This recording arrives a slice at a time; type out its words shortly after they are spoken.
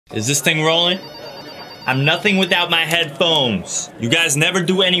Is this thing rolling? I'm nothing without my headphones. You guys never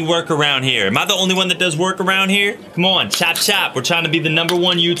do any work around here. Am I the only one that does work around here? Come on, chop chop. We're trying to be the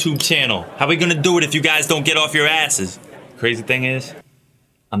 #1 YouTube channel. How are we gonna do it if you guys don't get off your asses? Crazy thing is,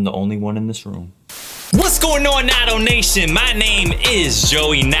 I'm the only one in this room. What's going on, Natto Nation? My name is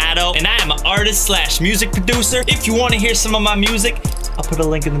Joey Natto, and I am an artist / music producer. If you want to hear some of my music, I'll put a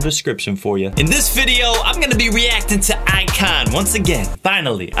link in the description for you. In this video, I'm gonna be reacting to iKON once again.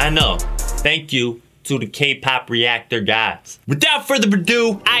 Finally, I know. Thank you to the K-pop reactor guys. Without further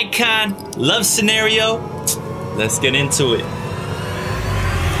ado, iKON, Love Scenario. Let's get into it.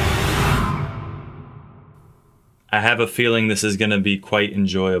 I have a feeling this is gonna be quite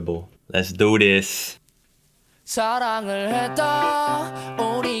enjoyable. Let's do this. 사랑을 했다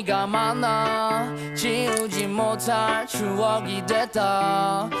우리가 만나 지우지 못할 추억이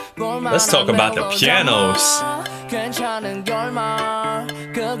됐다. Let's talk about the pianos. 괜찮은 결말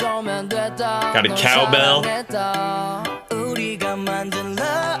그거면 됐다. Got a cowbell. 우리가 만든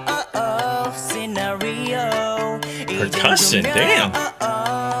love scenario. Percussion, damn.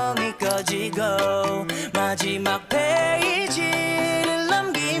 마지막 페이지를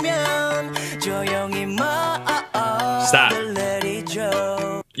남기면 조용히 Stop.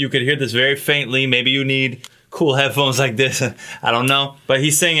 You could hear this very faintly. Maybe you need cool headphones like this. I don't know. But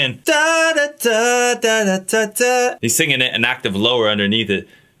he's singing. Da, da, da, da, da, da, da. He's singing it an octave lower underneath it.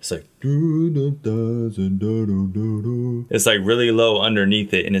 It's like. It's like really low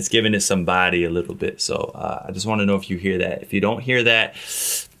underneath it. And it's giving it some body a little bit. So I just want to know if you hear that. If you don't hear that,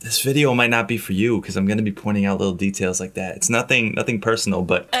 this video might not be for you because I'm going to be pointing out little details like that. It's nothing personal,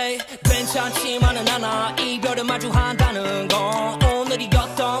 but I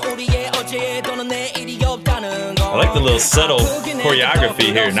like the little subtle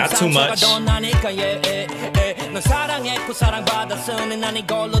choreography here, not too much.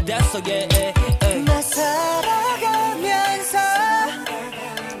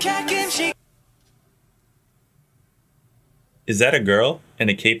 Is that a girl in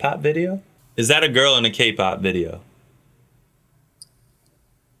a K-pop video? Is that a girl in a K-pop video?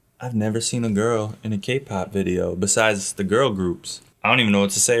 I've never seen a girl in a K-pop video besides the girl groups. I don't even know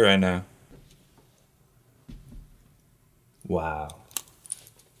what to say right now. Wow.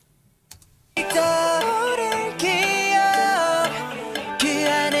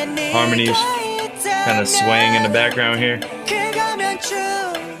 Harmonies kind of swaying in the background here.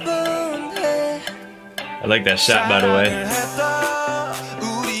 I like that shot, by the way.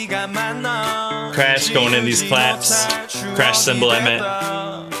 Crash going in these claps. Crash cymbal, I meant.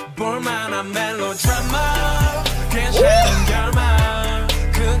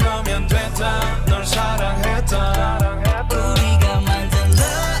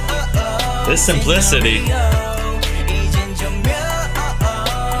 This simplicity.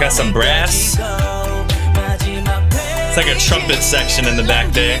 Got some brass. It's like a trumpet section in the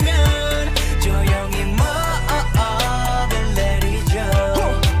back there.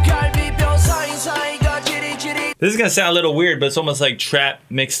 This is gonna sound a little weird, but it's almost like trap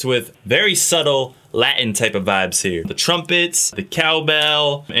mixed with very subtle Latin type of vibes here. The trumpets, the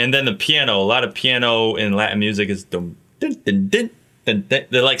cowbell, and then the piano. A lot of piano in Latin music is dum dun dun dun dun dun.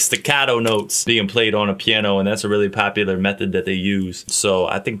 They're like staccato notes being played on a piano, and that's a really popular method that they use. So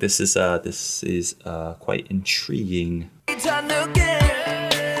I think this is quite intriguing.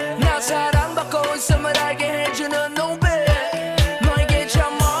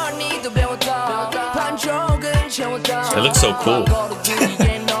 It looks so cool.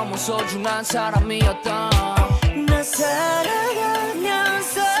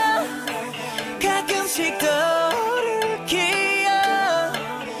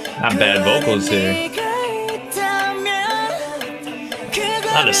 Not bad vocals here. A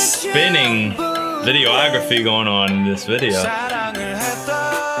lot of spinning videography going on in this video.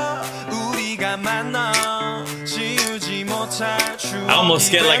 I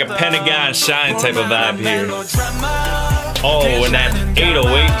almost get like a Pentagon Shine type of vibe here. Oh, when that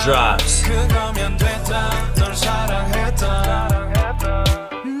 808 drops.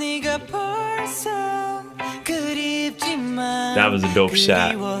 That was a dope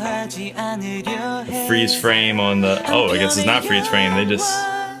shot. The freeze frame on the... Oh, I guess it's not freeze frame. They just...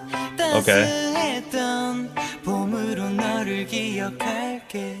 Okay.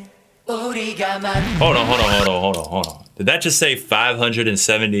 Hold on. Did that just say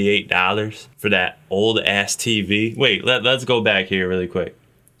 $578 for that old ass TV? Wait, let's go back here really quick.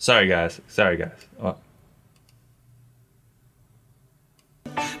 Sorry guys.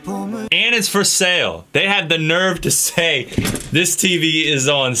 And it's for sale. They had the nerve to say this TV is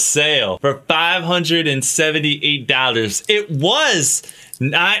on sale for $578. It was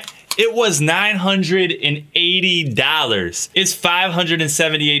It was $980. It's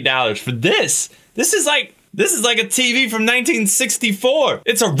 $578 for this. This is like a TV from 1964.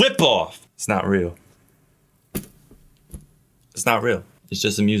 It's a ripoff. It's not real. It's not real. It's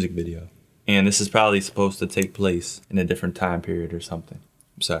just a music video. And this is probably supposed to take place in a different time period or something.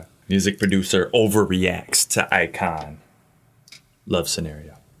 I'm sorry. Music producer overreacts to iKON. Love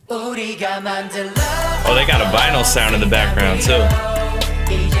scenario. Oh, they got a vinyl sound in the background too.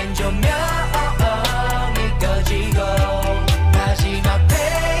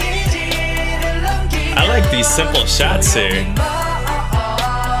 I like these simple shots here.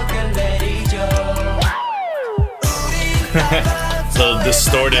 So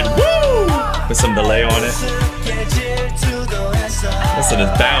distorted, woo! With some delay on it. Listen to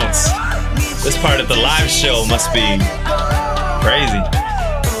this bounce. This part of the live show must be crazy.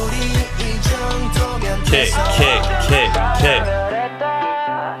 Kick, kick, kick, kick.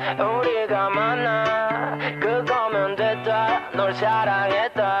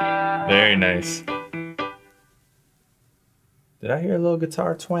 Very nice. Did I hear a little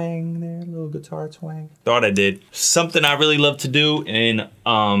guitar twang there? A little guitar twang? Thought I did. Something I really love to do in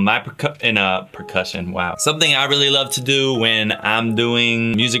percussion. Wow. Something I really love to do when I'm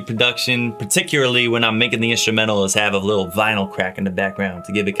doing music production, particularly when I'm making the instrumental, is have a little vinyl crack in the background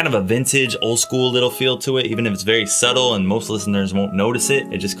to give it kind of a vintage, old school little feel to it, even if it's very subtle and most listeners won't notice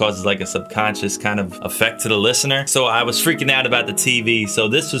it. It just causes like a subconscious kind of effect to the listener. So I was freaking out about the TV, so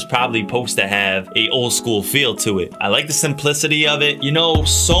this was probably supposed to have a old school feel to it. I like the simplicity of it. You know,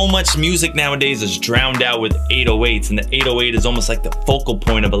 so much music nowadays is drowned out with 808s, and the 808 is almost like the focal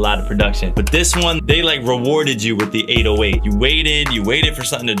point of a lot of production. But this one, they like rewarded you with the 808. You waited for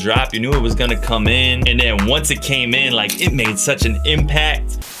something to drop. You knew it was gonna come in, and then once it came in, like it made such an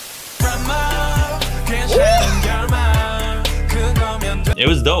impact. It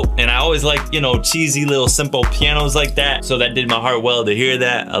was dope, and I always like, you know, cheesy little simple pianos like that, so that did my heart well to hear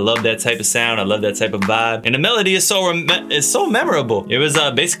that. I love that type of sound. I love that type of vibe, and the melody is so memorable. It was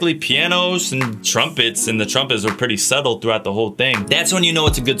basically pianos and trumpets, and the trumpets were pretty subtle throughout the whole thing. That's when you know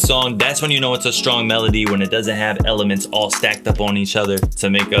it's a good song. That's when you know it's a strong melody, when it doesn't have elements all stacked up on each other to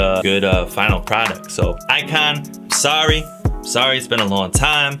make a good final product. So iKON, sorry, it's been a long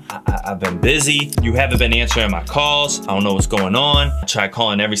time. I've been busy. You haven't been answering my calls. I don't know what's going on. I tried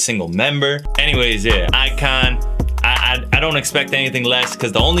calling every single member. Anyways, yeah, iKON. I don't expect anything less,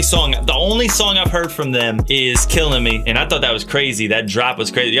 because the only song I've heard from them is Killing Me, and I thought that was crazy. That drop was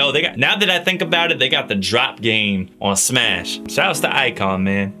crazy. Yo, they got, now that I think about it, they got the drop game on Smash. Shoutouts to iKON,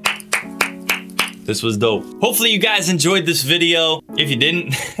 man. This was dope. Hopefully you guys enjoyed this video. If you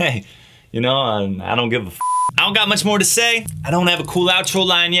didn't, hey, you know, I don't give a f. I don't got much more to say. I don't have a cool outro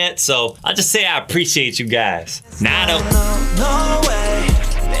line yet, so I'll just say I appreciate you guys. Nado. No way.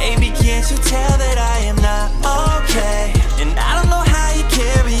 Baby, can't you tell that I am not okay? And I don't know how you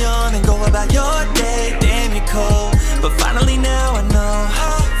carry on and go about your day. Damn, you're cold, but finally now I know.